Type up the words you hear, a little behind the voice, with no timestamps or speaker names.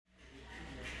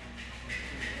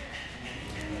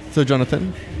So,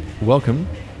 Jonathan, welcome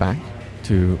back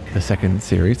to the second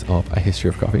series of A History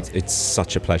of Coffee. It's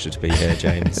such a pleasure to be here,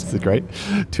 James. This is great.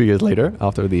 2 years later,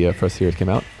 after the first series came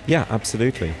out. Yeah,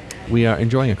 absolutely. We are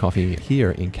enjoying a coffee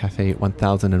here in Cafe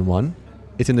 1001.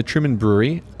 It's in the Truman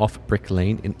Brewery off Brick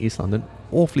Lane in East London.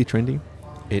 Awfully trendy.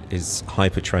 It is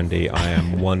hyper trendy. I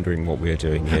am wondering what we're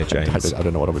doing here, James. I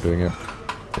don't know what we're doing here.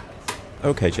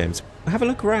 Okay, James. Have a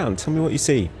look around. Tell me what you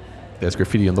see. There's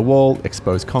graffiti on the wall,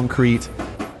 exposed concrete.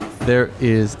 There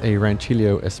is a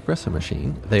Rancilio espresso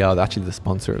machine. They are actually the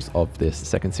sponsors of this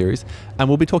second series. And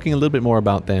we'll be talking a little bit more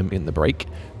about them in the break.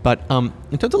 But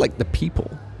in terms of like the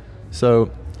people, so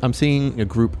I'm seeing a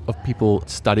group of people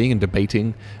studying and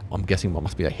debating. I'm guessing what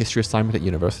must be a history assignment at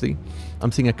university.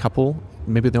 I'm seeing a couple,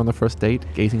 maybe they're on their first date,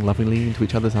 gazing lovingly into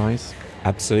each other's eyes.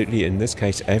 Absolutely. In this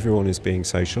case, everyone is being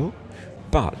social.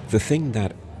 But the thing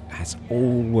that has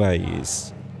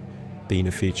always been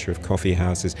a feature of coffee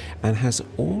houses and has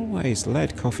always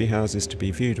led coffee houses to be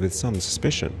viewed with some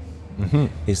suspicion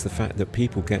is the fact that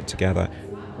people get together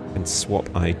and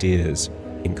swap ideas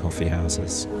in coffee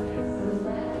houses.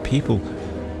 People,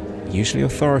 usually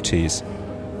authorities,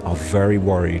 are very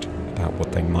worried about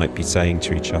what they might be saying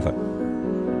to each other.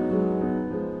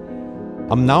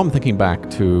 Now I'm thinking back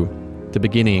to the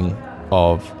beginning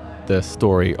of the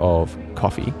story of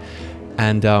coffee,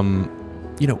 and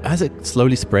as it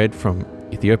slowly spread from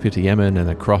Ethiopia to Yemen and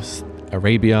across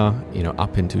Arabia,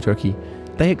 up into Turkey,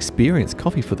 they experienced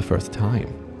coffee for the first time.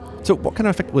 So what kind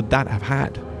of effect would that have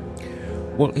had?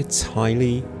 Well, it's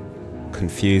highly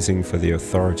confusing for the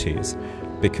authorities,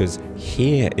 because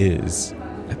here is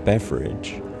a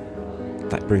beverage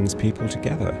that brings people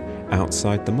together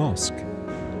outside the mosque,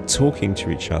 talking to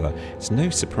each other. It's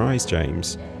no surprise,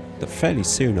 James, that fairly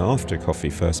soon after coffee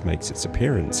first makes its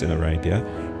appearance in Arabia,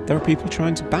 there are people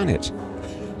trying to ban it.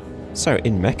 So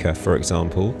in Mecca, for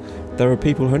example, there are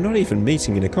people who are not even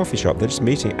meeting in a coffee shop, they're just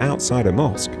meeting outside a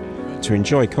mosque to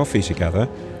enjoy coffee together,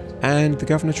 and the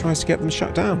governor tries to get them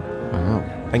shut down. Wow.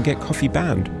 And get coffee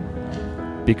banned.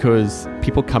 Because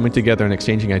people coming together and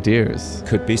exchanging ideas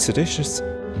could be seditious.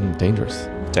 Dangerous.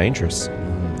 Dangerous.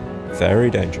 Very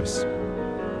dangerous.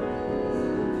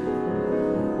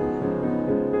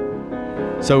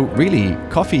 So really,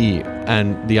 coffee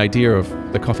and the idea of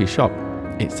the coffee shop,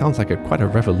 it sounds like quite a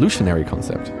revolutionary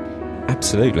concept.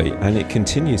 Absolutely, and it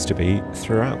continues to be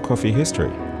throughout coffee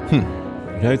history.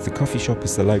 The coffee shop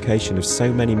is the location of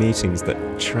so many meetings that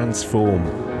transform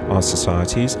our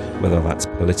societies, whether that's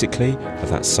politically,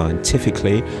 whether that's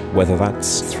scientifically, whether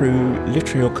that's through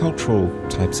literary or cultural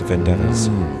types of endeavours.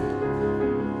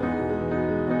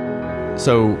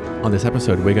 So on this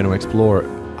episode, we're going to explore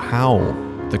how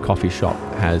the coffee shop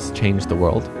has changed the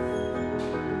world,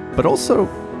 but also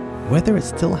whether it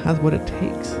still has what it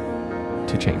takes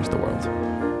to change the world.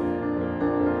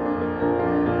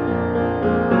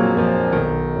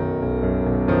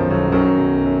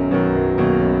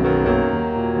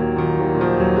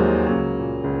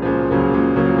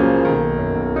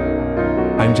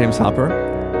 I'm James Harper,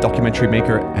 documentary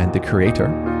maker and the creator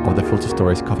of the Filter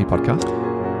Stories Coffee Podcast.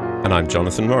 And I'm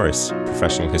Jonathan Morris,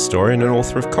 professional historian and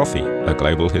author of Coffee, A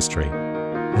Global History.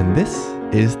 And this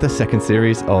is the second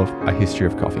series of A History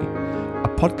of Coffee, a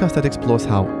podcast that explores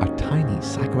how a tiny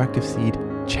psychoactive seed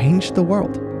changed the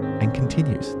world and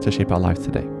continues to shape our lives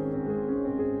today.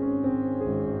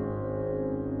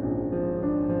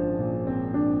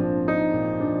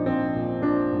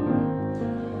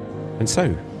 And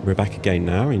so, we're back again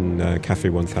now in Cafe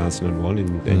 1001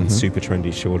 in super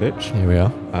trendy Shoreditch. Here we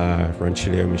are.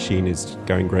 Rancilio machine is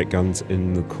going great guns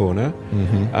in the corner.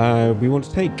 We want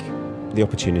to take the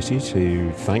opportunity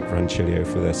to thank Rancilio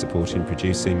for their support in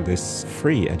producing this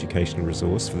free educational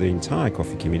resource for the entire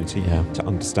coffee community to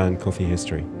understand coffee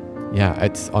history. Yeah,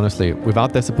 it's honestly,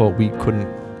 without their support, we couldn't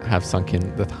have sunk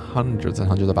in the hundreds and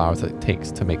hundreds of hours that it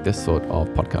takes to make this sort of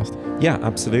podcast. Yeah,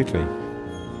 absolutely.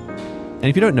 And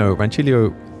if you don't know,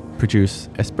 Rancilio produce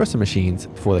espresso machines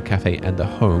for the cafe and the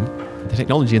home. The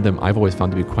technology in them I've always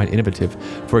found to be quite innovative.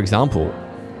 For example,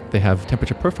 they have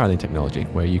temperature profiling technology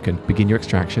where you can begin your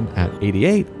extraction at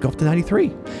 88, go up to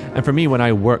 93. And for me, when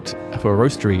I worked for a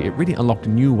roastery, it really unlocked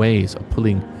new ways of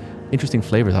pulling interesting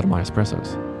flavors out of my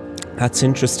espressos. That's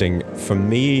interesting. For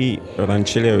me,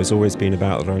 Rancilio has always been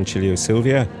about Rancilio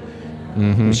Silvia,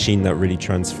 machine that really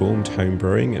transformed home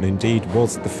brewing and indeed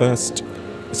was the first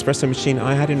espresso machine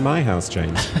I had in my house,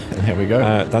 James. There we go.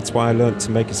 That's why I learned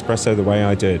to make espresso the way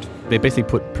I did. They basically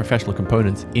put professional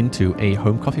components into a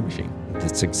home coffee machine.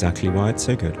 That's exactly why it's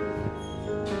so good.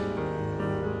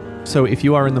 So if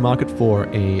you are in the market for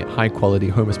a high quality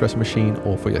home espresso machine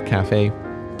or for your cafe,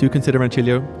 do consider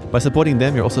Rancilio. By supporting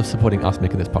them, you're also supporting us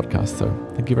making this podcast. So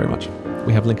thank you very much.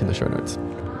 We have a link in the show notes.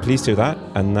 Please do that.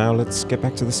 And now let's get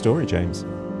back to the story, James.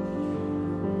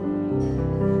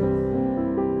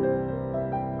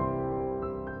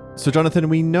 So, Jonathan,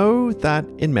 we know that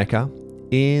in Mecca,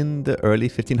 in the early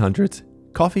 1500s,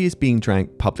 coffee is being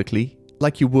drank publicly,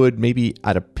 like you would maybe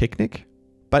at a picnic.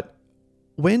 But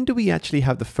when do we actually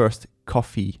have the first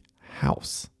coffee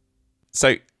house?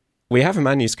 So, we have a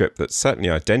manuscript that certainly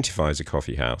identifies a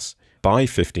coffee house by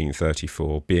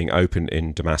 1534 being opened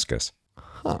in Damascus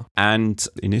and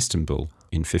in Istanbul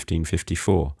in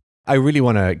 1554. I really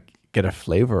want to get a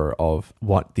flavor of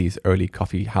what these early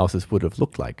coffee houses would have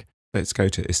looked like. Let's go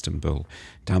to Istanbul,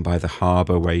 down by the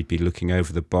harbour where you'd be looking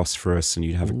over the Bosphorus and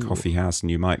you'd have a coffee house and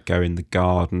you might go in the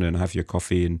garden and have your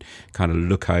coffee and kind of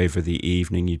look over the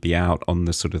evening. You'd be out on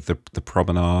the sort of the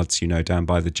promenades, you know, down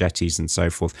by the jetties and so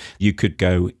forth. You could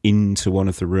go into one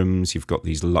of the rooms. You've got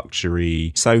these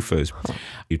luxury sofas.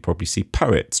 You'd probably see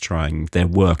poets trying their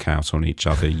work out on each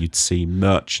other. You'd see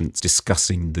merchants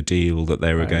discussing the deal that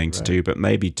they were going to do, but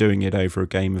maybe doing it over a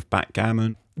game of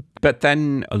backgammon. But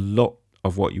then a lot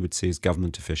of what you would see as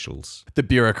government officials. The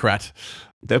bureaucrat.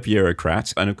 The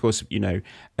bureaucrat. And of course, you know,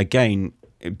 again,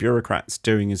 bureaucrats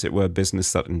doing, as it were,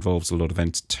 business that involves a lot of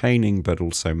entertaining, but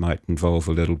also might involve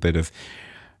a little bit of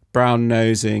brown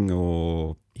nosing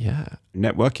or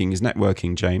networking is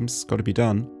networking, James. It's got to be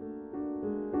done.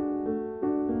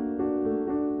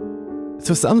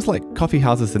 So it sounds like coffee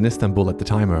houses in Istanbul at the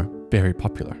time are very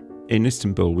popular. In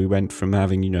Istanbul, we went from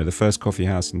having, you know, the first coffee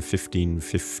house in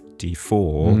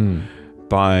 1554.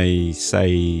 By,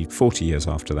 say, 40 years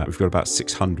after that, we've got about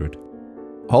 600.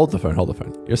 Hold the phone.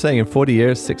 You're saying in 40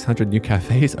 years, 600 new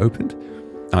cafes opened?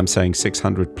 I'm saying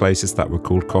 600 places that were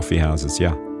called coffee houses,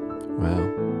 yeah.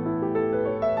 Wow.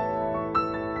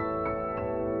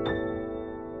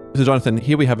 So, Jonathan,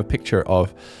 here we have a picture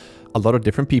of a lot of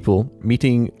different people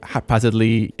meeting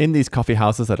haphazardly in these coffee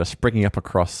houses that are springing up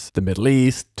across the Middle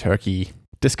East, Turkey,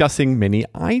 discussing many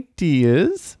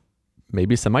ideas.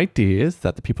 Maybe some ideas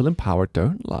that the people in power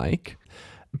don't like.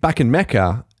 Back in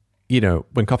Mecca, you know,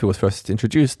 when coffee was first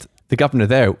introduced, the governor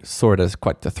there saw it as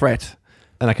quite the threat.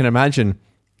 And I can imagine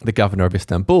the governor of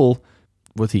Istanbul,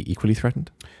 was he equally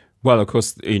threatened? Well, of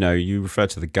course, you know, you refer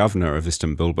to the governor of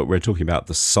Istanbul, but we're talking about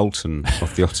the Sultan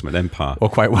of the Ottoman Empire. Well,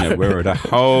 quite well. You know, we're at a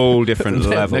whole different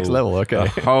level. Next level, okay. A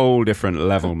whole different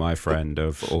level, my friend,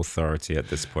 of authority at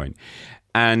this point.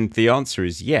 And the answer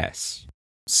is yes.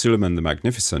 Suleiman the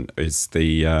Magnificent is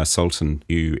the Sultan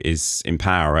who is in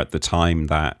power at the time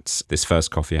that this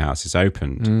first coffee house is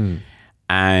opened.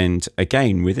 And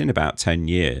again, within about 10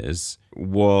 years,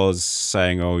 was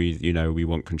saying, oh, you know, we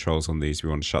want controls on these, we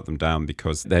want to shut them down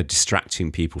because they're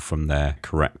distracting people from their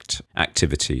correct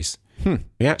activities.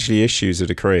 He actually issues a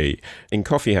decree. In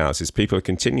coffee houses, people are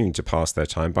continuing to pass their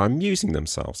time by amusing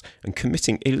themselves and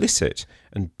committing illicit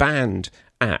and banned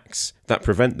acts that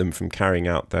prevent them from carrying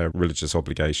out their religious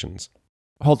obligations.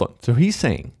 Hold on. So he's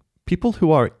saying people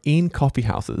who are in coffee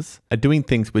houses are doing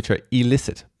things which are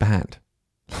illicit, banned.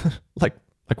 like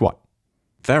what?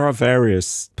 There are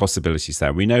various possibilities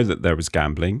there. We know that there was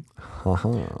gambling.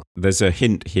 There's a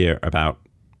hint here about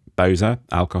boza,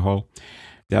 alcohol.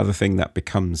 The other thing that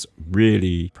becomes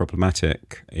really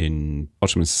problematic in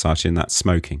Ottoman society, and that's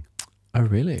smoking. Oh,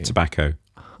 really? Tobacco.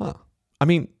 I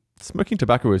mean, smoking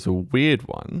tobacco is a weird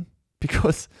one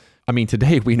because, I mean,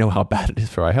 today we know how bad it is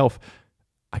for our health.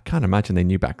 I can't imagine they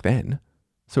knew back then.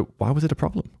 So why was it a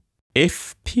problem?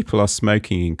 If people are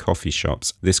smoking in coffee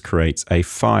shops, this creates a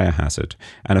fire hazard.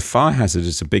 And a fire hazard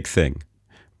is a big thing,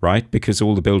 right? Because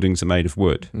all the buildings are made of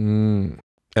wood.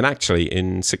 And actually,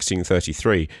 in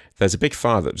 1633, there's a big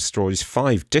fire that destroys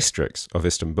 5 districts of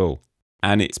Istanbul.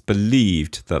 And it's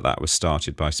believed that that was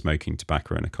started by smoking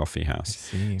tobacco in a coffee house.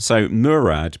 So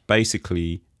Murad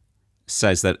basically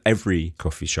says that every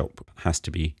coffee shop has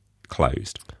to be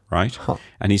closed, right?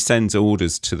 And he sends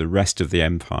orders to the rest of the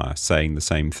empire saying the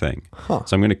same thing. So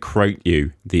I'm going to quote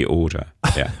you the order.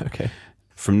 Yeah. Okay.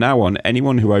 From now on,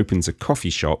 anyone who opens a coffee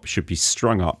shop should be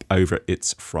strung up over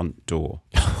its front door.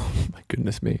 Oh, my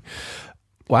goodness me.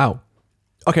 Wow.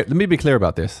 Okay, let me be clear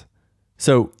about this.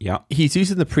 So he's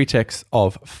using the pretext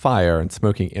of fire and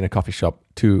smoking in a coffee shop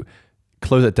to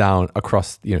close it down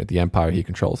across, you know, the empire he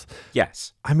controls.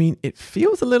 Yes. I mean, it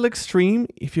feels a little extreme.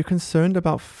 If you're concerned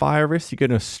about fire risks, you're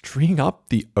going to string up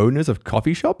the owners of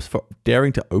coffee shops for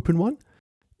daring to open one?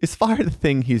 Is fire the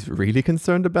thing he's really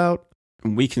concerned about?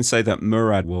 We can say that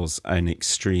Murad was an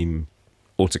extreme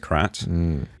autocrat.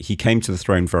 He came to the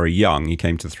throne very young. He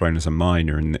came to the throne as a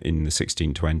minor in the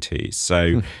 1620s.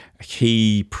 So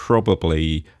he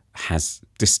probably has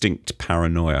distinct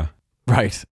paranoia.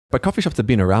 Right. But coffee shops have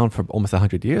been around for almost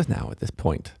 100 years now at this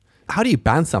point. How do you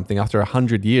ban something after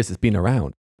 100 years it's been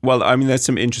around? Well, I mean, there's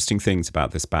some interesting things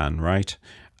about this ban, right?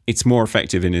 It's more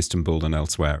effective in Istanbul than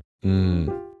elsewhere.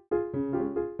 And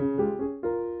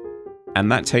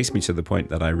that takes me to the point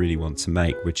that I really want to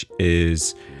make, which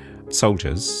is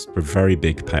soldiers were very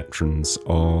big patrons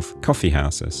of coffee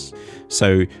houses.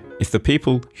 So if the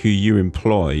people who you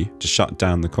employ to shut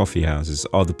down the coffee houses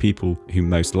are the people who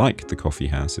most like the coffee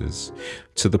houses,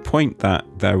 to the point that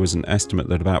there was an estimate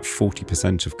that about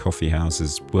 40% of coffee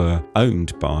houses were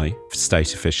owned by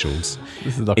state officials.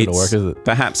 This is not going to work, is it?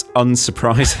 Perhaps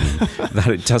unsurprising that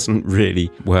it doesn't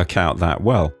really work out that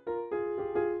well.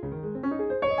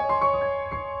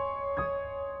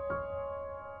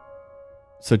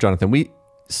 So, Jonathan, we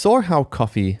saw how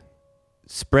coffee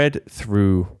spread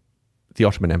through the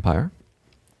Ottoman Empire.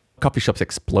 Coffee shops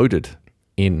exploded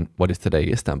in what is today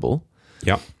Istanbul.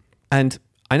 Yeah. And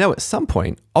I know at some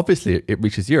point, obviously, it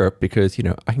reaches Europe because, you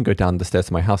know, I can go down the stairs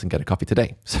to my house and get a coffee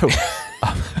today. So,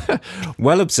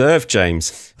 well observed,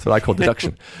 James. That's what I call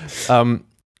deduction.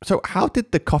 So how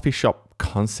did the coffee shop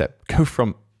concept go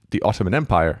from the Ottoman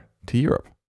Empire to Europe?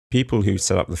 People who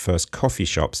set up the first coffee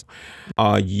shops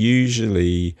are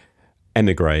usually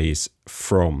emigres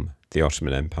from the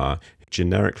Ottoman Empire,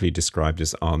 generically described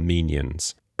as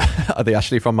Armenians. Are they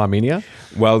actually from Armenia?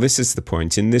 Well, this is the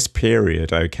point. In this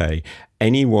period, okay,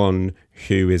 anyone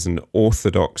who is an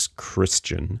Orthodox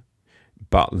Christian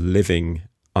but living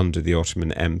under the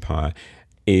Ottoman Empire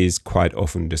is quite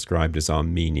often described as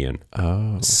Armenian.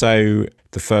 Oh. So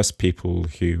the first people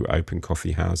who open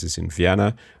coffee houses in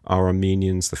Vienna are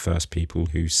Armenians. The first people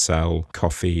who sell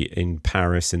coffee in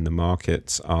Paris in the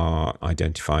markets are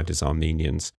identified as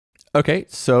Armenians. Okay,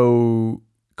 so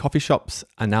coffee shops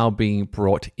are now being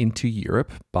brought into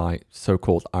Europe by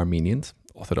so-called Armenians,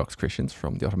 Orthodox Christians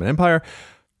from the Ottoman Empire.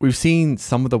 We've seen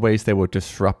some of the ways they were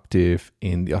disruptive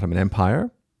in the Ottoman Empire.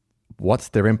 What's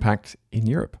their impact in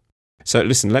Europe? So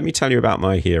listen, let me tell you about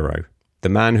my hero, the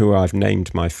man who I've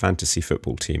named my fantasy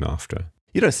football team after.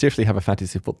 You don't seriously have a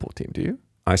fantasy football team, do you?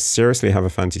 I seriously have a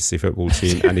fantasy football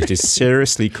team, and it is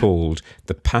seriously called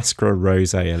the Pasqua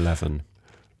Rose 11.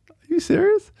 Are you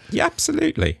serious? Yeah,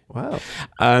 absolutely. Wow.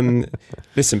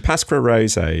 Listen, Pasqua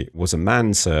Rose was a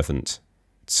manservant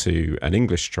to an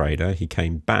English trader. He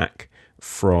came back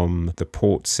from the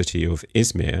port city of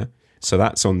Izmir. So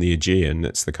that's on the Aegean.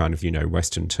 It's the kind of, you know,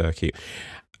 Western Turkey.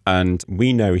 And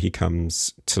we know he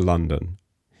comes to London,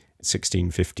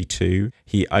 1652.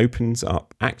 He opens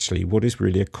up actually what is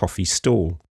really a coffee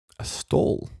stall. A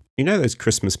stall? You know those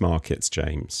Christmas markets,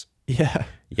 James? Yeah.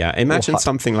 Yeah, imagine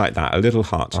something like that, a little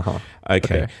hut.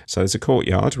 Okay, so there's a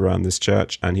courtyard around this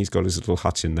church and he's got his little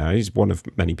hut in there. He's one of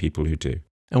many people who do.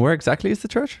 And where exactly is the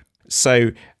church?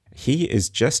 So he is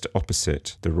just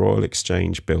opposite the Royal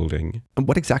Exchange building. And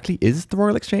what exactly is the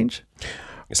Royal Exchange?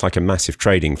 It's like a massive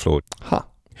trading floor. Huh.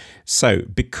 So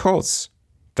because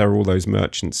there are all those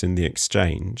merchants in the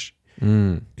exchange,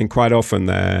 and quite often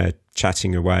they're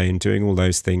chatting away and doing all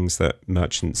those things that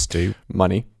merchants do.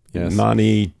 Money. Yes.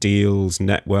 Money, deals,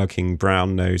 networking,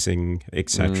 brown-nosing,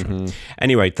 etc.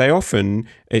 Anyway, they often,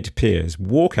 it appears,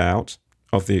 walk out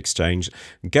of the exchange,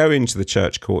 go into the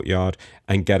church courtyard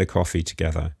and get a coffee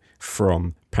together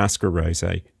from Pasqua Rose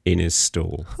in his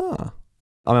stall. Huh.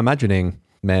 I'm imagining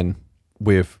men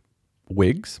with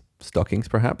wigs, stockings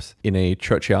perhaps, in a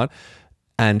churchyard.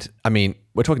 And I mean,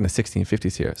 we're talking the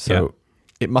 1650s here, so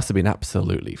it must have been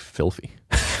absolutely filthy.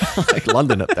 Like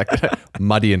London,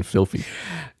 muddy and filthy.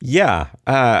 Yeah,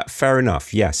 fair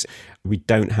enough, yes. We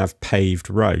don't have paved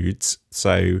roads,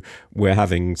 so we're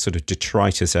having sort of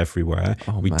detritus everywhere.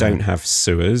 We don't have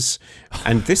sewers.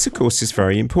 And this, of course, is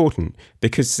very important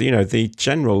because, you know, the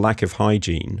general lack of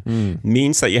hygiene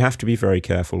means that you have to be very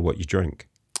careful what you drink.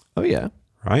 Oh, yeah.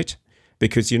 Right?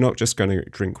 Because you're not just going to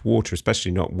drink water,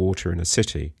 especially not water in a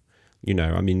city. You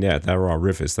know, I mean, yeah, there are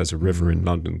rivers. There's a river in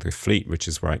London, the Fleet, which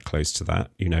is right close to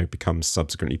that, you know, becomes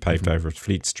subsequently paved over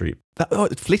Fleet Street.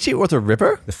 Fleet Street was a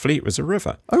river? The Fleet was a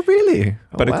river. Oh, really?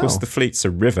 Oh, but of course, the Fleet's a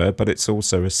river, but it's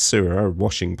also a sewer, a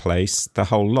washing place, the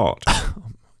whole lot.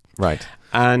 Right.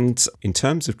 And in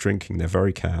terms of drinking, they're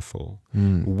very careful.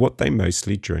 What they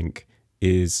mostly drink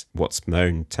is what's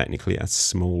known technically as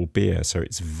small beer. So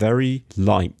it's very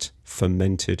light,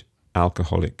 fermented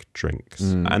alcoholic drinks.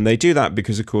 And they do that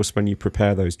because, of course, when you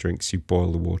prepare those drinks, you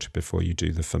boil the water before you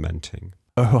do the fermenting.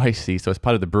 Oh, I see. So it's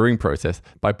part of the brewing process.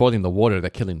 By boiling the water, they're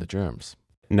killing the germs.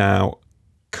 Now,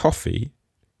 coffee,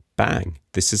 bang,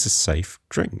 this is a safe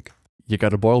drink. You got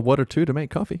to boil water too to make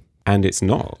coffee. And it's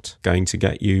not going to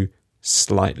get you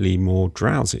slightly more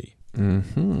drowsy.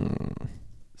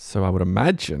 So I would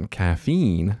imagine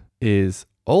caffeine is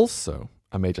also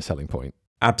a major selling point.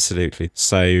 Absolutely.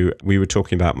 So we were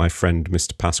talking about my friend,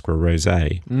 Mr. Pasqua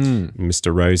Rosé.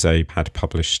 Mr. Rosé had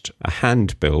published a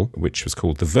handbill, which was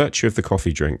called The Virtue of the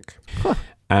Coffee Drink. Huh.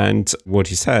 And what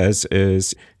he says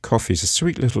is, coffee is a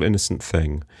sweet little innocent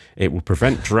thing. It will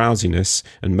prevent drowsiness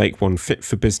and make one fit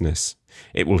for business.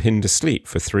 It will hinder sleep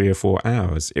for 3 or 4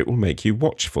 hours. It will make you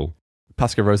watchful.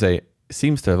 Pasqua Rosé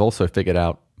seems to have also figured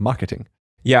out marketing.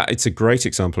 Yeah, it's a great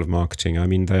example of marketing. I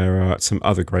mean, there are some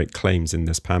other great claims in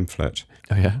this pamphlet.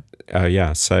 Oh, yeah?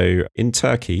 Yeah, so in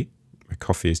Turkey, where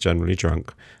coffee is generally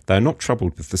drunk, they're not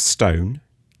troubled with the stone,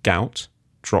 gout,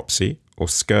 dropsy, or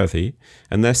scurvy,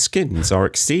 and their skins are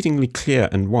exceedingly clear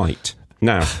and white.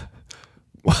 Now,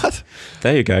 What?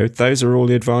 there you go. Those are all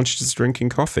the advantages of drinking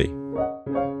coffee.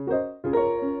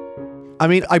 I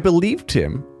mean, I believed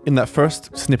him in that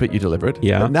first snippet you delivered.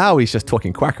 Yeah. But now he's just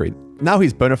talking quackery. Now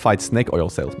he's bona fide snake oil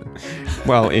salesman.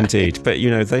 Well, indeed. But, you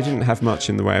know, they didn't have much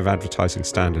in the way of advertising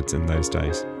standards in those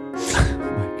days. Oh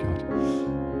my God.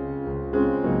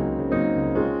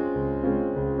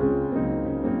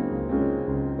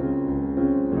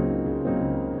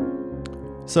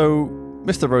 So,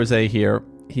 Mr. Rosé here,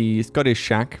 he's got his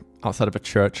shack outside of a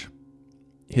church.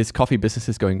 His coffee business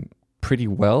is going pretty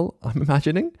well, I'm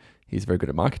imagining. He's very good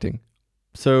at marketing.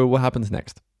 So what happens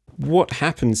next? What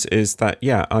happens is that,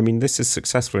 yeah, I mean, this is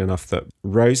successful enough that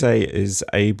Rosé is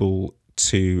able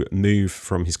to move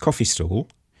from his coffee stall,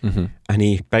 and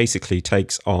he basically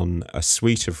takes on a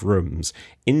suite of rooms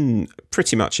in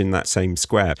pretty much in that same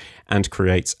square and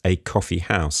creates a coffee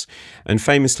house. And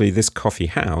famously, this coffee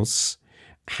house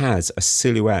has a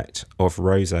silhouette of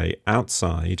Rosé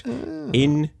outside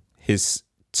in his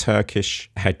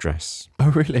Turkish headdress. Oh,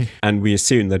 really? And we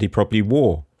assume that he probably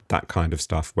wore that kind of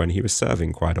stuff when he was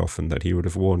serving quite often, that he would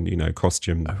have worn, you know,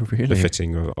 costume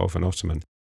befitting of an Ottoman.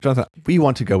 Jonathan, we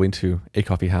want to go into a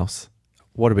coffee house.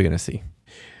 What are we going to see?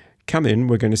 Come in,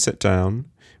 we're going to sit down.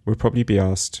 We'll probably be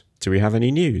asked, do we have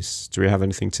any news? Do we have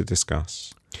anything to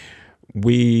discuss?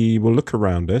 We will look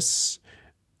around us.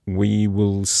 We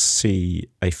will see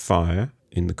a fire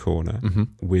in the corner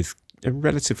with a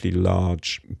relatively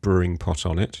large brewing pot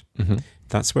on it.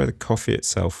 That's where the coffee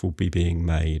itself will be being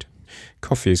made.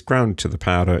 Coffee is ground to the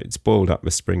powder, it's boiled up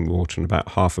with spring water, and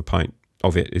about half a pint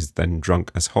of it is then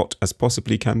drunk as hot as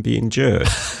possibly can be endured.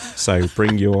 So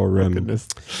bring your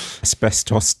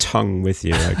asbestos tongue with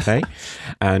you, okay?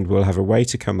 And we'll have a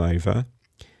waiter come over,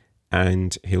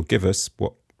 and he'll give us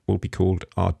what will be called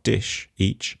our dish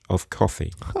each of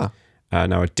coffee.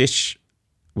 Now, a dish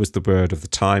was the word of the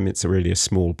time. It's really a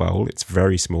small bowl. It's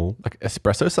very small. Like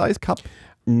espresso-sized cup?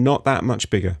 Not that much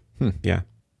bigger. Yeah.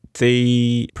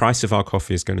 The price of our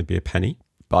coffee is going to be a penny.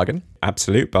 Bargain?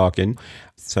 Absolute bargain.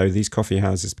 So these coffee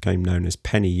houses became known as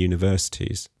penny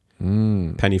universities.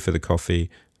 Penny for the coffee,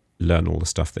 learn all the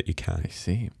stuff that you can. I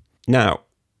see. Now,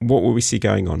 what will we see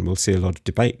going on? We'll see a lot of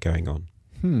debate going on.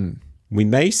 We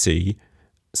may see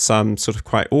some sort of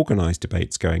quite organised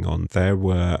debates going on. There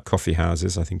were coffee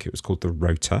houses, I think it was called the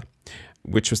Rota,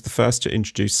 which was the first to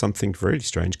introduce something really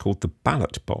strange called the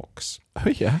ballot box. Oh,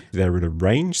 yeah? They would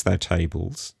arrange their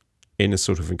tables in a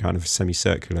sort of a kind of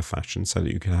semicircular fashion so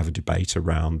that you can have a debate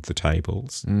around the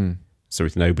tables, so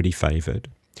with nobody favoured.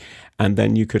 And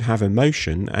then you could have a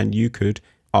motion and you could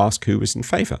ask who was in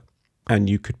favour. And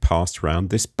you could pass around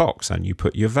this box and you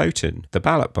put your vote in, the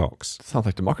ballot box. Sounds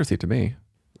like democracy to me.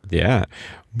 Yeah.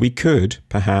 We could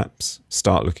perhaps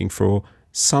start looking for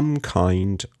some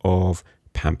kind of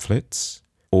pamphlets,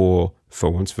 or, for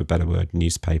want of a better word,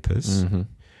 newspapers,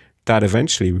 that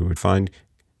eventually we would find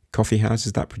coffee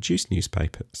houses that produce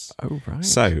newspapers. Oh, right.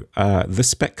 So, The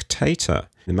Spectator,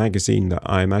 the magazine that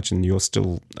I imagine you're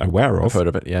still aware of, I've heard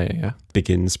of it, yeah.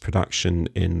 begins production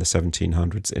in the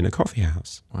 1700s in a coffee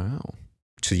house. Wow.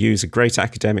 To use a great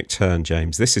academic term,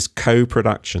 James, this is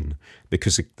co-production,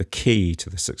 because the key to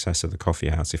the success of the coffee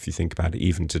house, if you think about it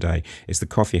even today, is the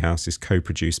coffee house is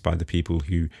co-produced by the people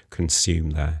who consume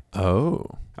there. Oh.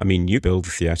 I mean, you build the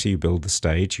theatre, you build the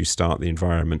stage, you start the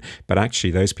environment, but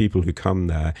actually those people who come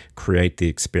there create the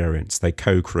experience. They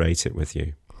co-create it with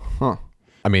you.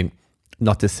 I mean,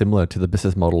 not dissimilar to the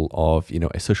business model of, you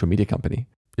know, a social media company.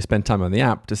 You spend time on the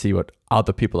app to see what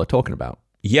other people are talking about.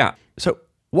 Yeah. So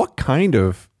what kind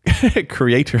of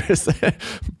creators,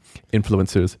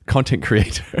 influencers, content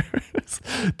creators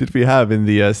did we have in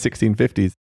the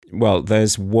 1650s? Well,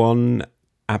 there's one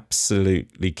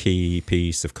absolutely key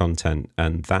piece of content,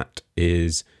 and that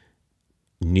is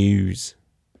news.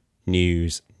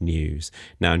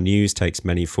 Now, news takes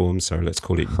many forms, so let's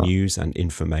call it news and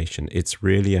information. It's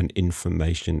really an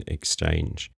information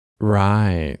exchange.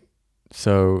 Right.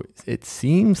 So it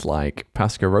seems like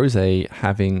Pasqua Rosé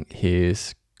having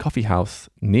his coffee house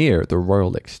near the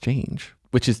Royal Exchange,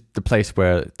 which is the place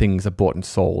where things are bought and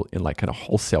sold in like kind of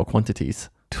wholesale quantities.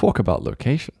 Talk about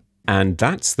location. And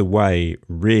that's the way,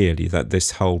 really, that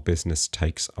this whole business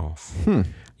takes off.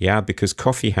 Yeah, because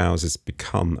coffee houses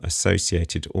become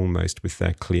associated almost with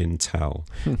their clientele.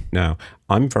 Now,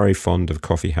 I'm very fond of a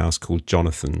coffee house called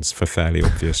Jonathan's for fairly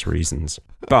obvious reasons.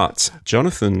 But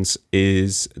Jonathan's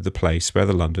is the place where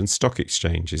the London Stock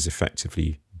Exchange is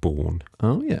effectively born.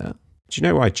 Oh, yeah. Do you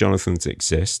know why Jonathan's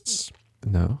exists?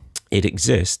 No. It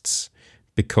exists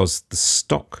because the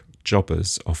stock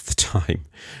jobbers of the time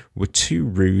were too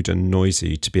rude and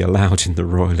noisy to be allowed in the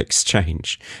Royal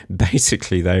Exchange.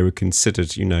 Basically, they were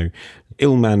considered,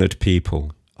 ill-mannered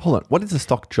people. Hold on. What is a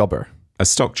stock jobber? A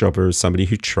stock jobber is somebody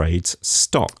who trades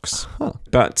stocks.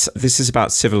 But this is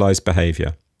about civilized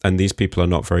behavior, and these people are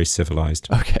not very civilized.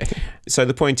 Okay. So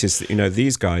the point is that,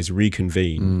 these guys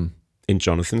reconvene in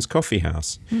Jonathan's coffee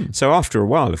house. So after a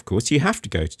while, of course, you have to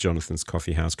go to Jonathan's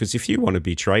coffee house, because if you want to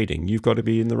be trading, you've got to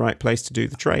be in the right place to do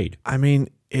the trade. I mean,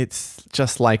 it's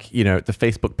just like, the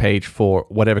Facebook page for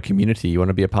whatever community you want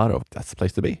to be a part of. That's the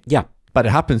place to be. Yeah. But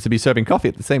it happens to be serving coffee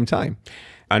at the same time.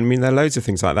 I mean, there are loads of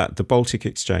things like that. The Baltic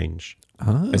Exchange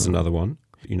is another one,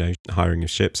 hiring of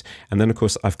ships. And then, of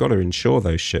course, I've got to insure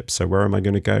those ships. So where am I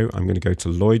going to go? I'm going to go to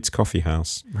Lloyd's Coffee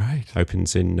House. Right.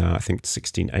 Opens in, I think,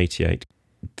 1688.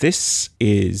 This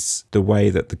is the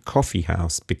way that the coffee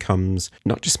house becomes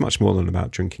not just much more than about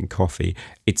drinking coffee.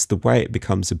 It's the way it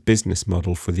becomes a business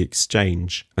model for the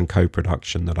exchange and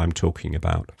co-production that I'm talking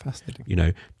about.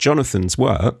 Fascinating. Jonathan's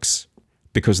works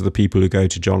because of the people who go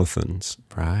to Jonathan's.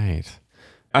 Right.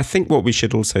 I think what we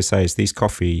should also say is these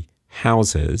coffee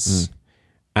houses,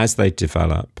 as they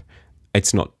develop,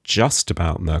 it's not just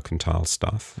about mercantile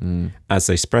stuff. As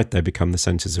they spread, they become the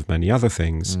centres of many other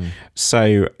things.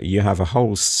 So you have a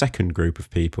whole second group of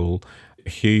people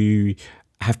who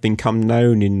have become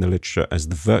known in the literature as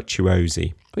the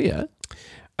virtuosi. Oh, yeah.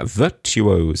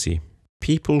 Virtuosi.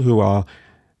 People who are,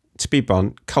 to be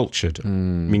blunt, cultured. I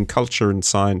mean, culture and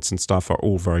science and stuff are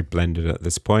all very blended at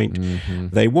this point.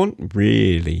 They want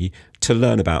really to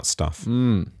learn about stuff.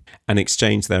 And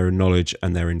exchange their knowledge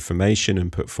and their information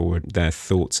and put forward their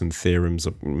thoughts and theorems,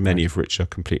 many of which are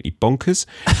completely bonkers.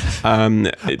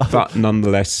 But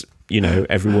nonetheless,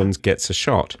 everyone gets a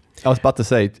shot. I was about to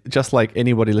say, just like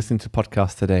anybody listening to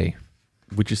podcasts today,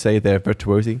 would you say they're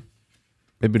virtuosi?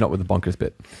 Maybe not with the bonkers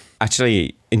bit.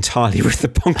 Actually, entirely with the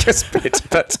bonkers bit.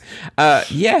 But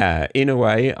yeah, in a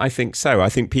way, I think so. I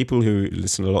think people who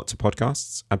listen a lot to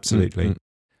podcasts, absolutely.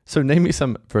 So name me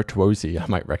some virtuosi I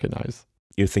might recognize.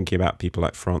 You're thinking about people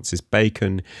like Francis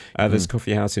Bacon. There's a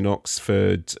coffee house in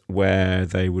Oxford where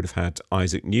they would have had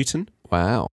Isaac Newton.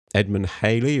 Wow. Edmund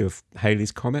Halley of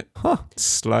Halley's Comet.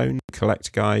 Sloane,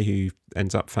 collector guy who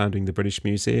ends up founding the British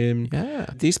Museum. Yeah.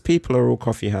 These people are all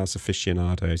coffee house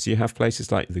aficionados. You have places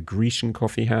like the Grecian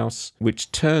Coffee House,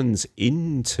 which turns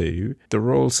into the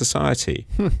Royal Society.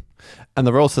 And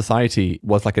the Royal Society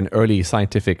was like an early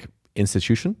scientific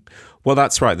institution? Well,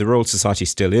 that's right. The Royal Society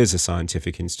still is a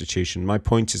scientific institution. My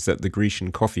point is that the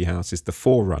Grecian Coffee House is the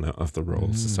forerunner of the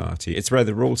Royal Society. It's where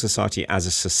the Royal Society as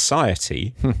a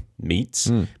society meets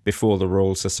before the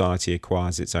Royal Society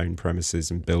acquires its own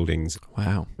premises and buildings.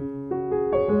 Wow.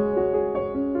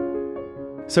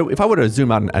 So if I were to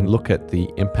zoom out and look at the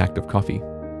impact of coffee,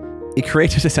 it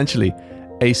created essentially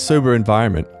a sober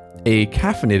environment, a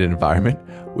caffeinated environment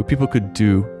where people could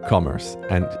do commerce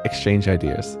and exchange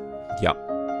ideas. Yeah.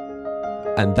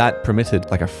 And that permitted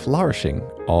like a flourishing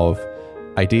of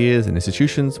ideas and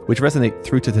institutions which resonate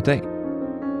through to today.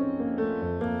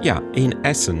 Yeah, in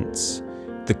essence,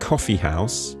 the coffee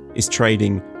house is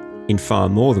trading in far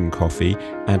more than coffee,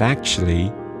 and actually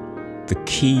the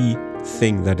key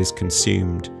thing that is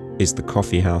consumed is the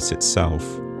coffee house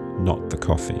itself, not the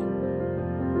coffee.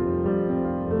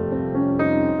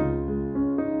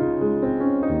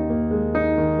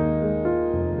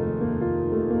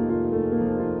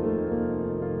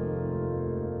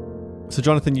 So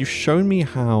Jonathan, you've shown me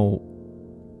how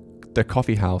the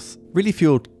coffee house really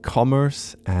fueled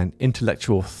commerce and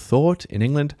intellectual thought in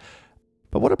England.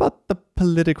 But what about the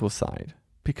political side?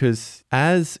 Because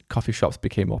as coffee shops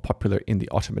became more popular in the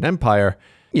Ottoman Empire,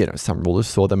 some rulers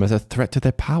saw them as a threat to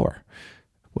their power.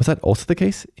 Was that also the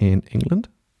case in England?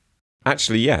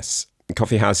 Actually, yes.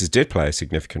 Coffee houses did play a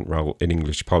significant role in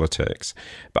English politics.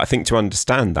 But I think to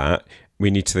understand that,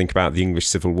 we need to think about the English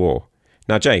Civil War.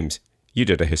 Now, James, you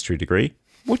did a history degree.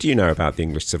 What do you know about the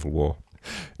English Civil War?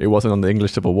 It wasn't on the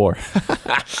English Civil War.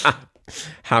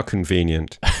 How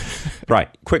convenient. Right,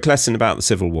 quick lesson about the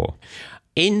Civil War.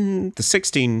 In the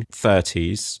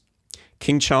 1630s,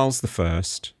 King Charles I,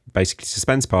 basically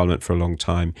suspends parliament for a long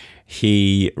time.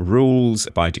 He rules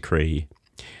by decree.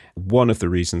 One of the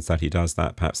reasons that he does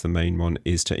that, perhaps the main one,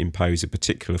 is to impose a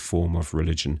particular form of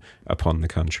religion upon the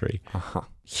country.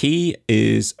 He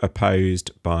is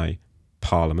opposed by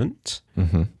Parliament,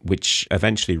 which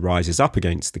eventually rises up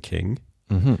against the king.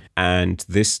 And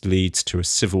this leads to a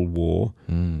civil war,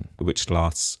 which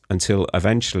lasts until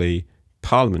eventually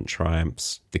Parliament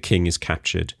triumphs, the king is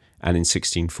captured, and in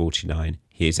 1649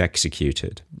 he is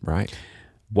executed. Right.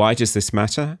 Why does this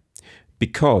matter?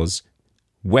 Because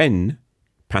when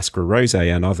Pascal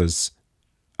Rosé and others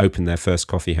open their first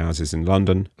coffee houses in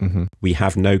London, we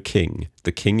have no king.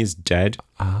 The king is dead,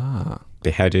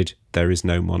 beheaded. There is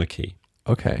no monarchy.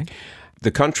 Okay.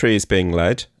 The country is being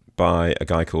led by a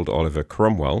guy called Oliver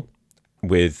Cromwell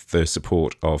with the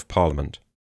support of Parliament.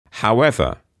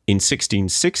 However, in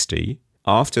 1660,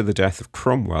 after the death of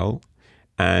Cromwell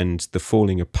and the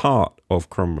falling apart of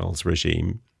Cromwell's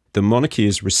regime, the monarchy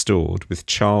is restored with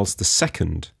Charles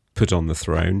II put on the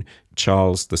throne,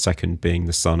 Charles II being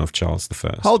the son of Charles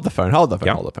I. Hold the phone.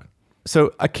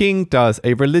 So a king does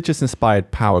a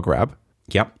religious-inspired power grab.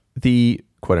 Yep. The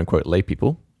quote-unquote lay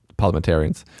people,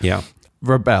 parliamentarians,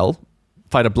 rebel,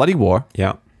 fight a bloody war,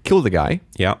 kill the guy.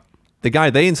 The guy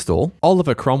they install,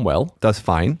 Oliver Cromwell, does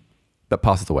fine, but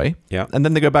passes away. And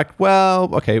then they go back,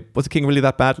 well, okay, was the king really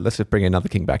that bad? Let's just bring another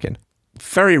king back in.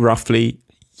 Very roughly,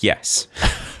 yes.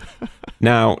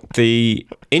 Now, the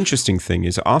interesting thing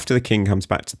is after the king comes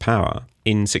back to power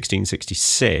in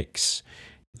 1666,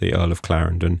 the Earl of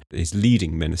Clarendon, his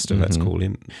leading minister, let's call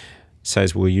him,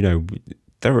 says, well, you know,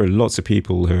 there are lots of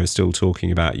people who are still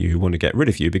talking about you who want to get rid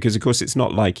of you because, of course, it's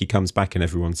not like he comes back and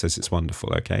everyone says it's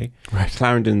wonderful, okay? Right.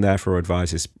 Clarendon, therefore,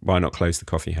 advises, why not close the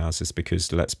coffee houses?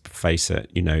 Because let's face it,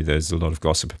 you know, there's a lot of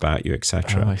gossip about you,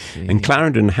 etc. And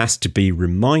Clarendon has to be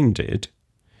reminded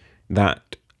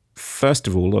that, first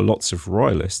of all, lots of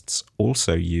royalists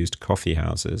also used coffee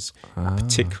houses,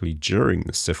 particularly during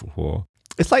the Civil War.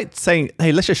 It's like saying,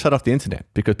 hey, let's just shut off the internet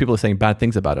because people are saying bad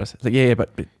things about us. It's like, yeah,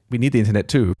 but we need the internet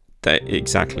too.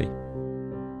 Exactly.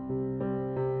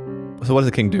 So what does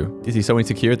the king do? Is he so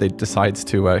insecure that he decides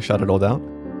to shut it all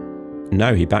down?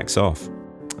 No, he backs off.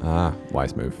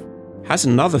 Wise move. Has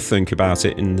another think about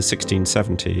it in the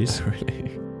 1670s.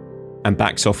 Really? And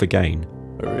backs off again.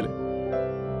 Oh, really?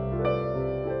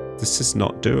 This is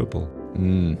not doable.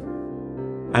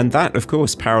 And that, of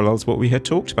course, parallels what we had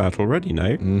talked about already, no?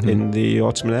 In the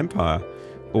Ottoman Empire.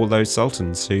 All those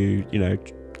sultans who, you know,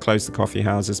 close the coffee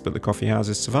houses, but the coffee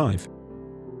houses survive.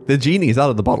 The genie is out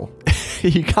of the bottle.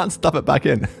 You can't stuff it back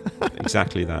in.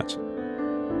 Exactly that.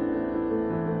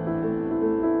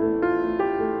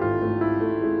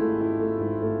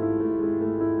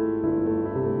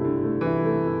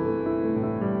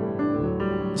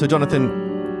 So,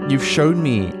 Jonathan, you've shown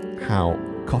me how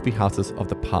coffee houses of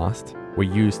the past were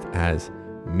used as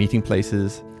meeting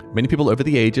places. Many people over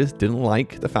the ages didn't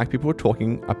like the fact people were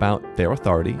talking about their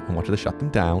authority and wanted to shut them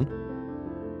down.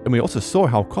 And we also saw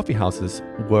how coffee houses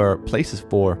were places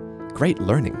for great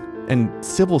learning and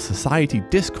civil society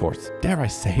discourse, dare I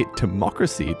say it,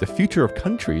 democracy, the future of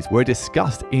countries were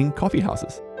discussed in coffee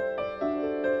houses.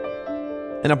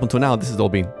 And up until now, this has all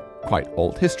been quite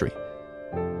old history.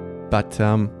 But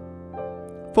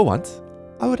for once,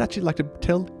 I would actually like to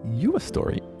tell you a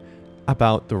story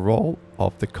about the role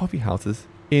of the coffee houses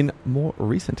in more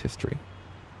recent history.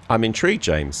 I'm intrigued,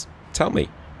 James. Tell me.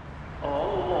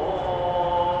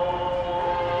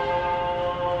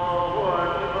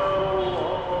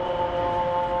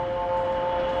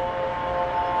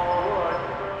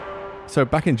 So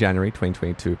back in January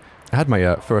 2022, I had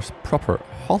my first proper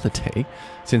holiday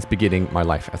since beginning my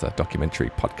life as a documentary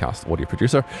podcast audio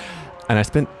producer, and I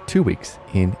spent 2 weeks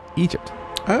in Egypt.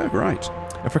 Oh, right.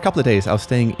 And for a couple of days, I was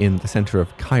staying in the center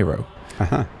of Cairo.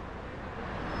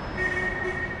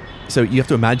 So you have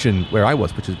to imagine where I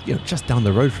was, which is just down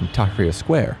the road from Tahrir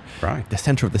Square, right, the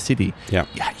center of the city. Yeah,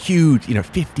 huge,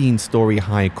 15-story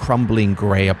high, crumbling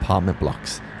grey apartment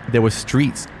blocks. There were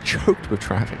streets choked with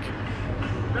traffic.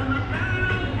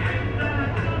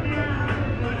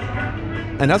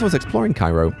 And as I was exploring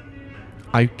Cairo,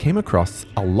 I came across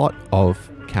a lot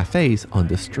of cafes on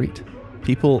the street.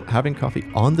 People having coffee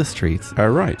on the streets. Oh,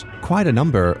 right. Quite a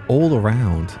number all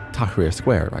around Tahrir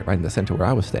Square, right in the center where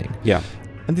I was staying. Yeah.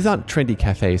 And these aren't trendy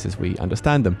cafes as we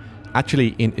understand them.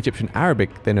 Actually, in Egyptian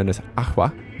Arabic, they're known as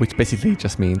ahwa, which basically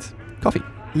just means coffee.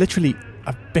 Literally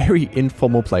a very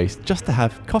informal place just to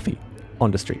have coffee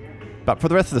on the street. But for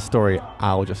the rest of the story,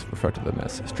 I'll just refer to them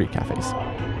as street cafes.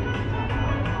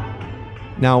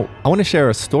 Now, I want to share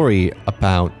a story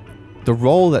about the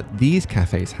role that these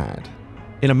cafes had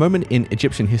in a moment in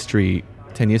Egyptian history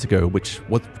 10 years ago, which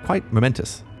was quite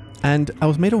momentous. And I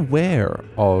was made aware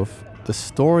of the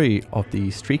story of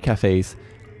the street cafes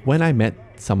when I met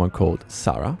someone called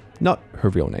Sarah, not her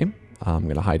real name. I'm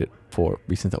going to hide it for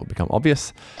reasons that will become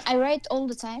obvious. I write all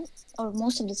the time, or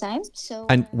most of the time.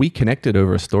 And we connected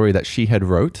over a story that she had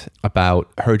wrote about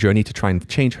her journey to try and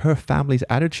change her family's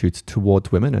attitudes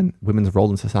towards women and women's role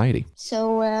in society.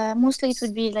 So mostly it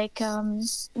would be like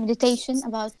meditation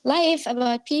about life,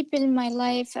 about people in my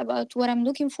life, about what I'm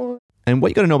looking for. And what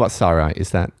you got to know about Sarah is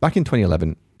that back in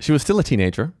 2011, she was still a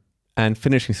teenager and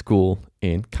finishing school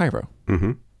in Cairo.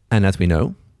 Mm-hmm. And as we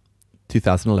know,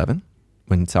 2011,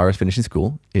 when Sarah's finishing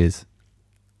school, is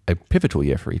a pivotal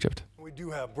year for Egypt. We do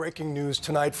have breaking news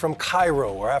tonight from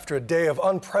Cairo, where after a day of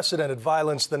unprecedented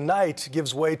violence, the night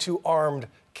gives way to armed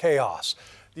chaos.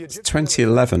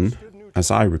 2011,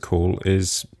 as I recall,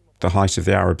 is the height of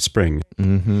the Arab Spring.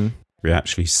 Mm-hmm. We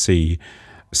actually see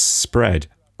a spread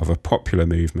of a popular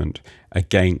movement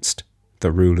against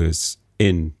the rulers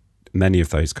in many of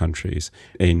those countries.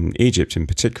 In Egypt in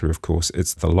particular, of course,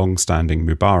 it's the long-standing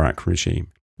Mubarak regime.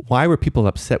 Why were people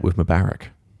upset with Mubarak?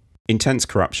 Intense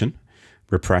corruption,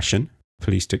 repression,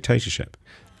 police dictatorship.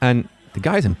 And the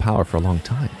guy's in power for a long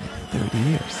time, 30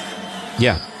 years.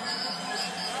 Yeah.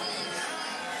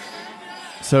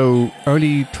 So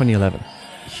early 2011,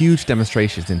 huge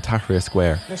demonstrations in Tahrir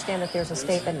Square. I understand that there's a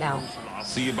statement now.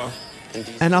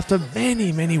 And after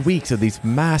many, many weeks of these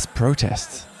mass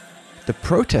protests, the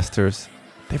protesters,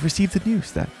 they've received the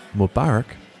news that Mubarak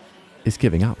is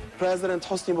giving up. President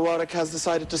Hosni Mubarak has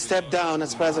decided to step down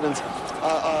as president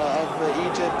of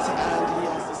Egypt, and he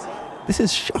has decided... This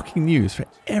is shocking news for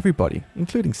everybody,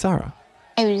 including Sarah.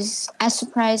 I was as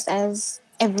surprised as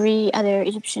every other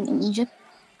Egyptian in Egypt.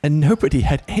 And nobody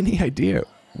had any idea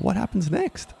what happens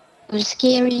next. It was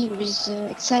scary, it was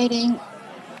exciting.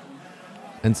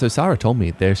 And so Sarah told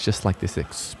me there's just like this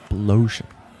explosion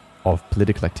of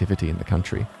political activity in the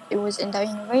country. It was in the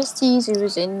universities, it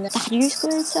was in Tahrir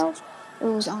Square itself, it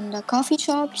was on the coffee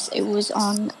shops, it was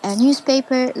on a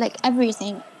newspaper, like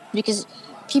everything. Because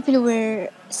people were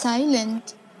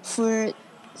silent for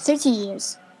 30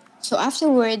 years. So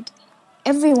afterward,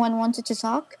 everyone wanted to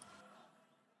talk.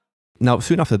 Now,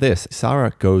 soon after this,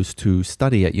 Sarah goes to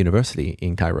study at university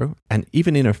in Cairo. And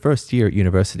even in her first year at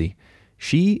university,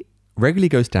 she regularly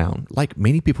goes down, like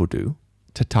many people do,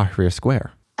 to Tahrir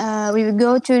Square. We would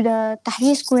go to the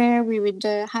Tahrir Square, we would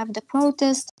have the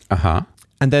protest. Uh-huh.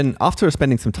 And then after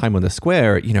spending some time on the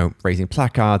square, you know, raising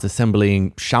placards,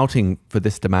 assembling, shouting for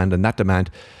this demand and that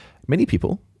demand, many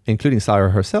people, including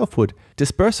Sarah herself, would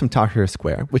disperse from Tahrir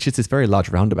Square, which is this very large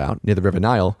roundabout near the River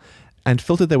Nile, and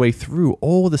filter their way through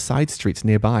all the side streets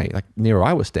nearby, like near where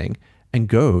I was staying, and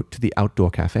go to the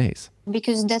outdoor cafes.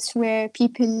 Because that's where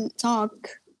people talk.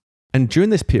 And during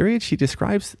this period, she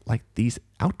describes like these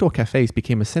outdoor cafes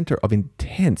became a center of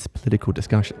intense political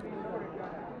discussion.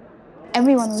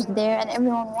 Everyone was there and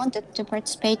everyone wanted to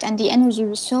participate, and the energy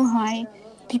was so high.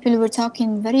 People were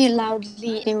talking very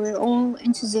loudly. They were all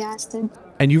enthusiastic.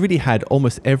 And you really had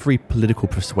almost every political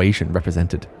persuasion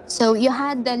represented. So you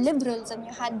had the liberals and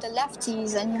you had the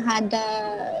lefties and you had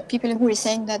the people who were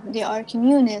saying that they are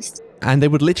communists. And they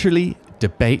would literally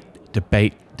debate.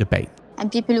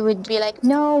 And people would be like,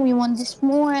 no, we want this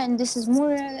more and this is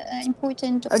more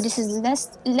important, or this is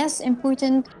less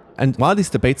important. And while these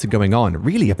debates are going on,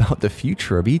 really about the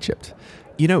future of Egypt,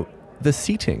 you know, the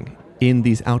seating in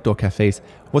these outdoor cafes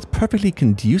was perfectly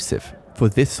conducive for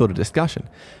this sort of discussion.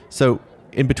 So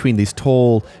in between these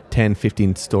tall 10,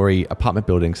 15-story apartment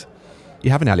buildings, you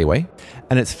have an alleyway,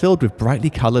 and it's filled with brightly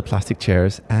colored plastic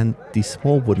chairs and these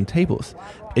small wooden tables.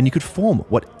 And you could form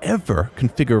whatever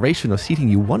configuration of seating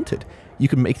you wanted. You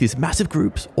could make these massive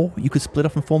groups, or you could split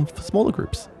up and form smaller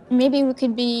groups. Maybe we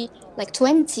could be like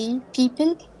 20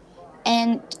 people,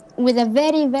 and with a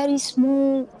very, very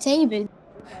small table.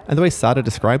 And the way Sada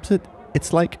describes it,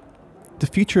 it's like the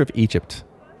future of Egypt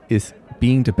is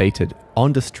being debated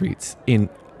on the streets in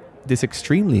this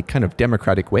extremely kind of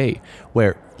democratic way,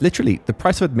 where literally the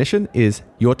price of admission is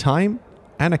your time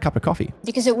and a cup of coffee.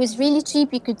 Because it was really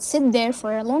cheap, you could sit there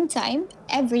for a long time,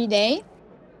 every day.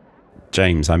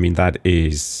 James, I mean, that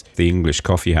is the English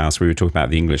coffee house. We were talking about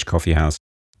the English coffee house.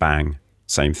 Bang,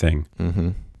 same thing. Mm-hmm.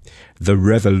 The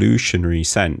revolutionary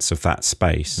sense of that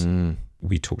space.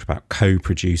 We talked about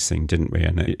co-producing, didn't we?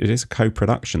 And it is a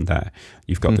co-production there.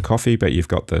 You've got the coffee, but you've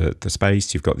got the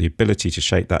space. You've got the ability to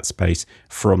shape that space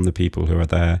from the people who are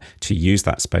there to use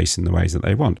that space in the ways that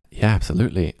they want. Yeah,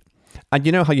 absolutely. And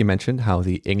you know how you mentioned how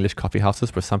the English coffee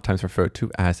houses were sometimes referred to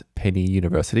as penny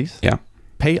universities? Yeah.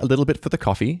 Pay a little bit for the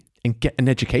coffee and get an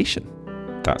education.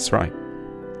 That's right.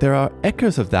 There are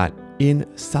echoes of that in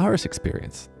Sarah's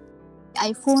experience,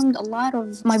 I formed a lot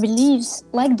of my beliefs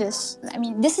like this. I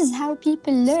mean, this is how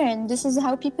people learn. This is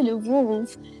how people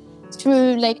evolve,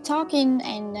 through like talking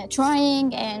and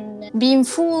trying and being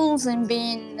fools and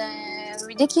being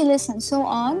ridiculous and so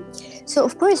on. So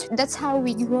of course, that's how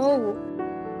we grow.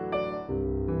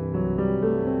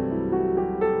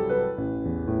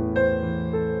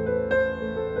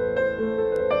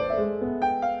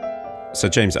 So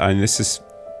James, I mean, this is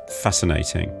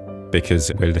fascinating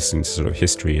because we're listening to sort of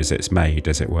history as it's made,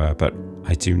 as it were, but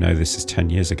I do know this is 10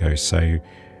 years ago, so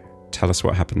tell us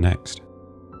what happened next.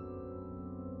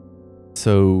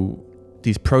 So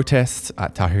these protests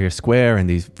at Tahrir Square and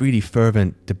these really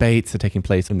fervent debates are taking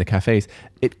place in the cafes.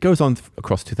 It goes on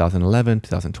across 2011,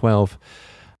 2012.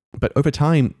 But over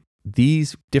time,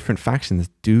 these different factions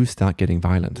do start getting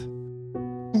violent.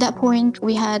 At that point,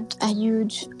 we had a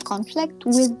huge conflict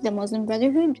with the Muslim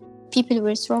Brotherhood. People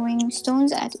were throwing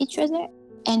stones at each other.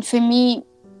 And for me,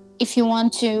 if you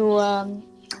want to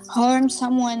harm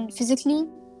someone physically,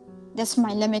 that's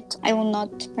my limit. I will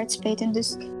not participate in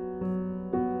this.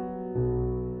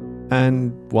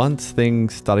 And once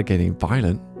things started getting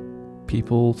violent,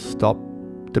 people stopped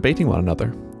debating one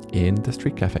another in the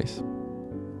street cafes.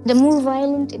 The more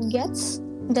violent it gets,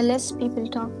 the less people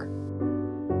talk.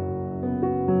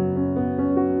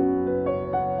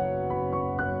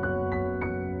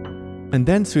 And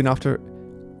then soon after,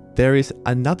 there is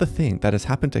another thing that has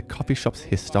happened to coffee shops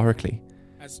historically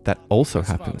that also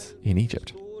happens in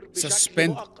Egypt.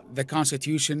 Suspend the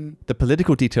constitution. The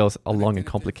political details are long and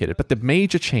complicated, but the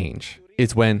major change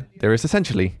is when there is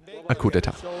essentially a coup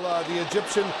d'etat. The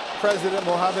Egyptian president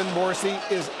Mohamed Morsi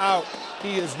is out.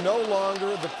 He is no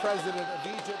longer the president of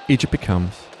Egypt. Egypt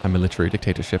becomes a military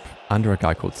dictatorship under a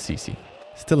guy called Sisi,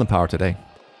 still in power today.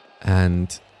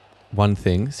 And one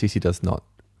thing Sisi does not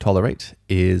tolerate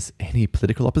is any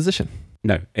political opposition.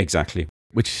 No, exactly.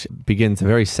 Which begins a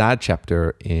very sad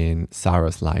chapter in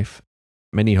Sarah's life.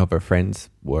 Many of her friends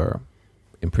were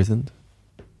imprisoned,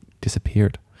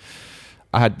 disappeared.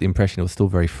 I had the impression it was still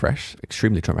very fresh,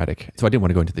 extremely traumatic. So I didn't want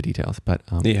to go into the details, but...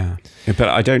 Yeah, but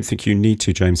I don't think you need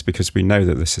to, James, because we know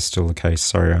that this is still the case.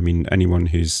 Sorry, I mean, anyone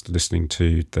who's listening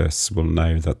to this will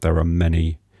know that there are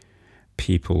many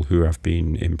people who have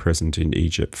been imprisoned in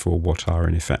Egypt for what are,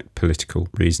 in effect, political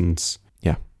reasons.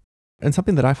 Yeah. And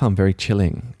something that I found very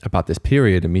chilling about this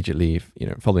period immediately,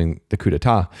 following the coup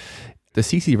d'etat, the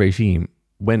Sisi regime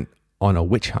went on a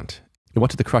witch hunt. It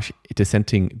wanted to crush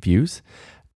dissenting views.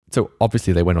 So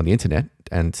obviously they went on the internet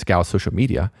and scoured social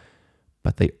media,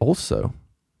 but they also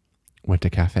went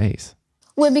to cafes.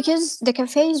 Well, because the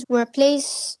cafes were a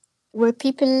place where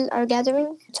people are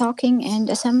gathering, talking and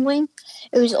assembling.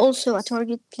 It was also a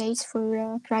target place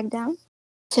for crackdown.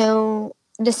 So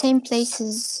the same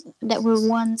places that were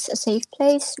once a safe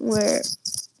place were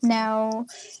now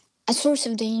a source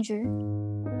of danger.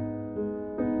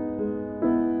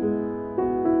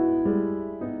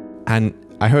 And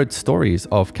I heard stories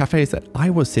of cafes that I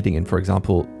was sitting in, for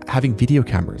example, having video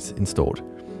cameras installed.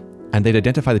 And they'd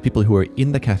identify the people who were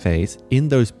in the cafes, in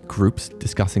those groups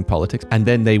discussing politics, and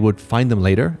then they would find them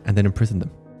later and then imprison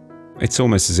them. It's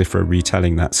almost as if we're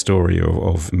retelling that story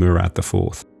of Murad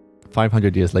IV.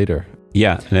 500 years later.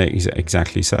 Yeah,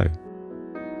 exactly so.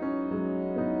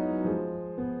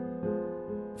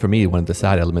 For me, one of the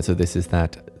sad elements of this is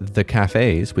that the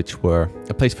cafes, which were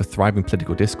a place for thriving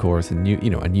political discourse and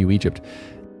a new Egypt,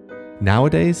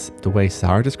 nowadays, the way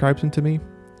Sarah describes them to me,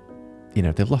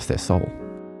 they've lost their soul.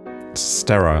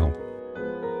 Sterile.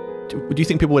 Do you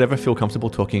think people would ever feel comfortable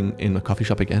talking in a coffee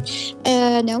shop again?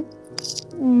 No.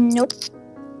 Nope.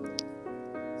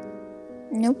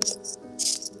 Nope.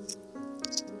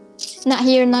 Not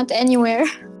here, not anywhere.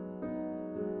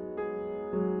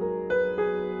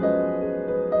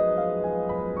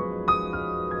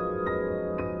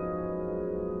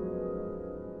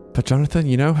 But Jonathan,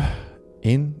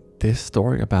 in this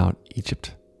story about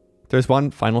Egypt, there's one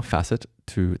final facet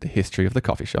to the history of the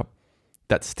coffee shop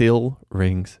that still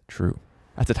rings true,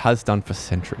 as it has done for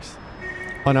centuries.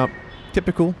 On a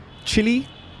typical chilly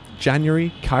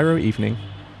January Cairo evening,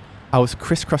 I was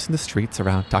crisscrossing the streets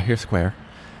around Tahrir Square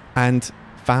and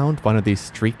found one of these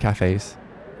street cafes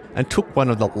and took one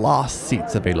of the last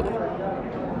seats available.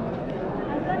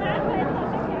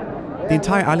 The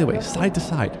entire alleyway, side to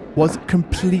side, was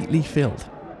completely filled.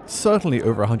 Certainly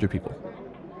over 100 people.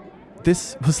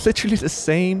 This was literally the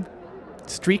same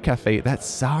street cafe that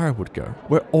Sarah would go,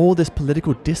 where all this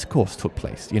political discourse took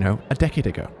place, a decade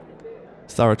ago.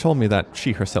 Sarah told me that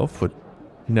she herself would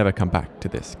never come back to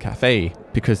this cafe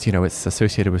because, it's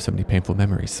associated with so many painful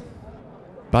memories.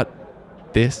 But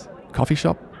this coffee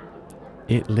shop,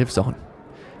 it lives on.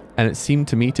 and it seemed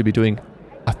to me to be doing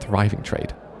a thriving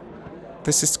trade.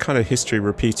 This is kind of history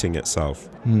repeating itself.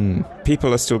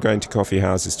 People are still going to coffee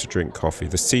houses to drink coffee.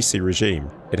 The Sisi regime,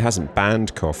 it hasn't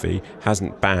banned coffee,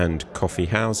 hasn't banned coffee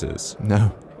houses.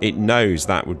 No. It knows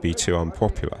that would be too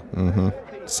unpopular.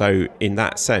 So in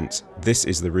that sense, this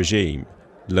is the regime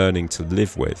learning to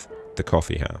live with the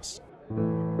coffee house.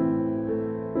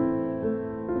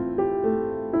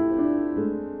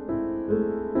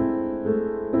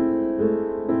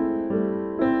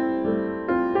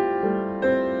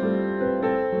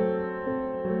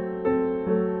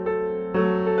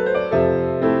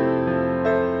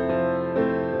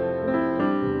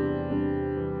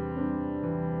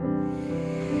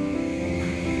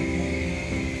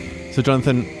 So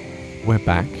Jonathan, we're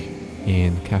back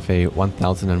in Cafe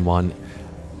 1001.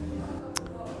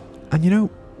 And you know,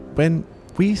 when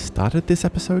we started this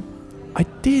episode, I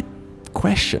did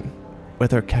question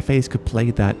whether cafes could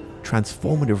play that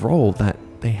transformative role that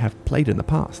they have played in the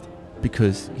past.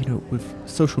 Because, you know, with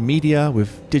social media,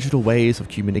 with digital ways of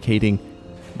communicating,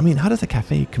 I mean, how does a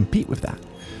cafe compete with that?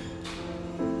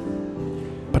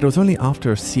 But it was only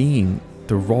after seeing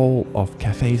the role of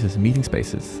cafes as meeting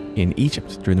spaces in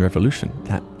Egypt during the revolution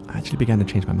that I actually began to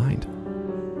change my mind.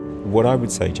 What I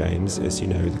would say, James, is, you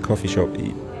know, the coffee shop,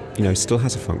 you know, still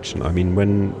has a function. I mean,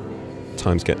 when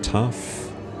times get tough,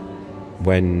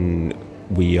 when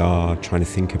we are trying to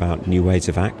think about new ways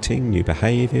of acting, new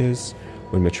behaviours,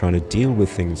 when we're trying to deal with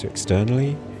things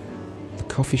externally, the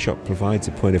coffee shop provides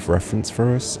a point of reference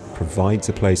for us, provides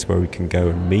a place where we can go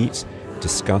and meet,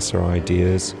 discuss our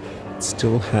ideas. It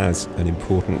still has an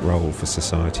important role for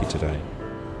society today.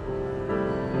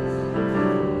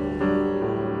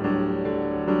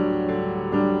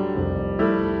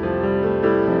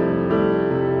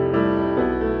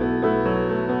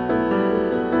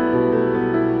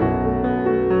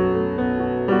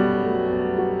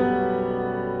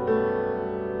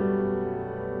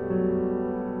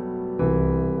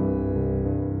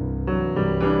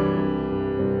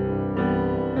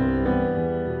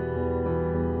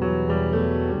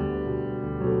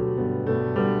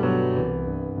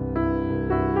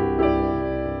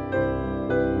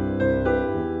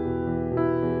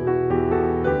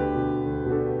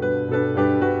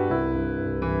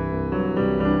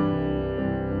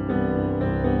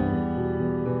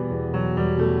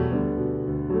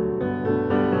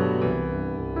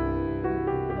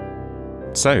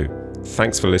 So,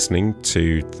 thanks for listening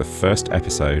to the first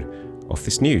episode of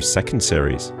this new second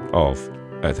series of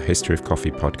the History of Coffee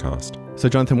podcast. So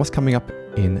Jonathan, what's coming up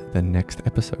in the next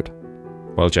episode?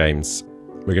 Well, James,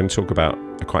 we're going to talk about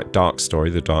a quite dark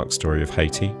story, the dark story of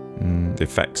Haiti, the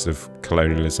effects of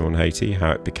colonialism on Haiti,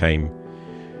 how it became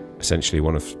essentially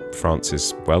one of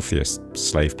France's wealthiest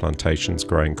slave plantations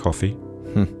growing coffee,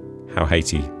 how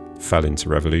Haiti fell into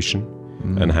revolution,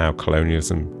 and how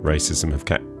colonialism, racism have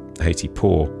kept Haiti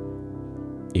poor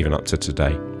even up to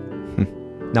today.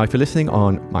 Now, if you're listening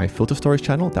on my Filter Stories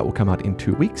channel, that will come out in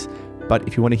 2 weeks. But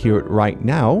if you want to hear it right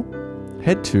now,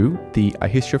 head to the A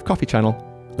History of Coffee channel,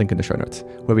 link in the show notes,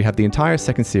 where we have the entire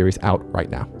second series out right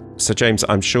now. So, James,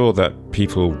 I'm sure that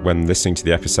people, when listening to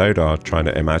the episode, are trying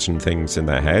to imagine things in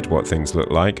their head, what things look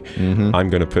like. I'm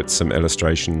going to put some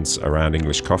illustrations around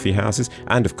English coffee houses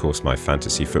and, of course, my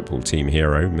fantasy football team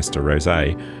hero, Mr.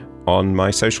 Rosé, on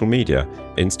my social media,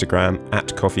 Instagram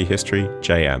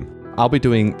 @CoffeeHistoryJM. I'll be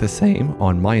doing the same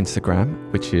on my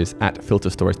Instagram, which is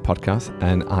 @FilterStoriesPodcast,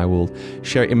 and I will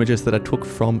share images that I took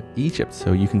from Egypt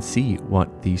so you can see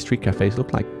what the street cafes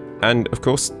look like. And of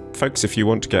course, folks, if you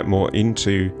want to get more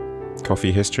into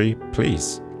coffee history,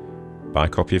 please buy a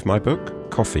copy of my book,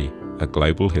 Coffee, A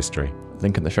Global History.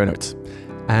 Link in the show notes.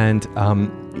 And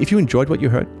if you enjoyed what you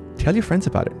heard, tell your friends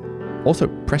about it. Also,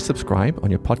 press subscribe on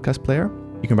your podcast player.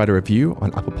 You can write a review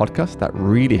on Apple Podcasts. That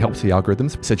really helps the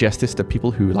algorithms suggest this to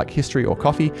people who like history or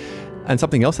coffee. And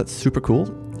something else that's super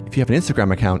cool, if you have an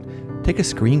Instagram account, take a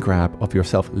screen grab of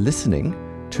yourself listening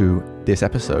to this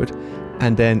episode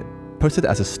and then post it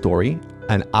as a story,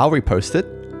 and I'll repost it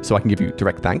so I can give you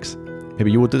direct thanks.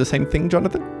 Maybe you will do the same thing,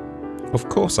 Jonathan? Of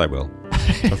course I will.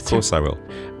 Of course I will.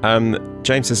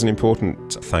 James, there's an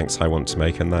important thanks I want to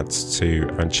make, and that's to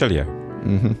Rancilio,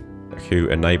 who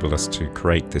enabled us to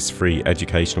create this free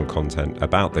educational content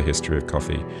about the history of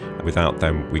coffee. Without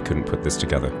them, we couldn't put this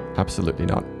together. Absolutely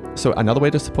not. So another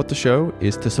way to support the show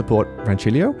is to support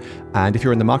Rancilio. And if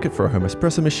you're in the market for a home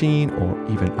espresso machine or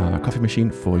even a coffee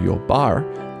machine for your bar,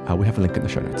 we have a link in the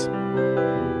show notes.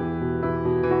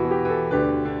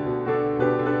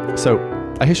 So,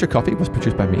 A History of Coffee was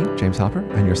produced by me, James Harper,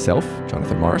 and yourself,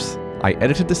 Jonathan Morris. I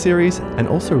edited the series and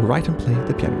also write and play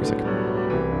the piano music.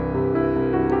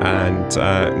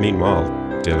 And meanwhile,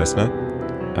 dear listener,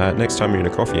 next time you're in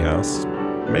a coffee house,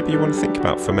 maybe you want to think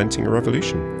about fomenting a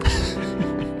revolution.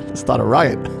 Start a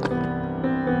riot.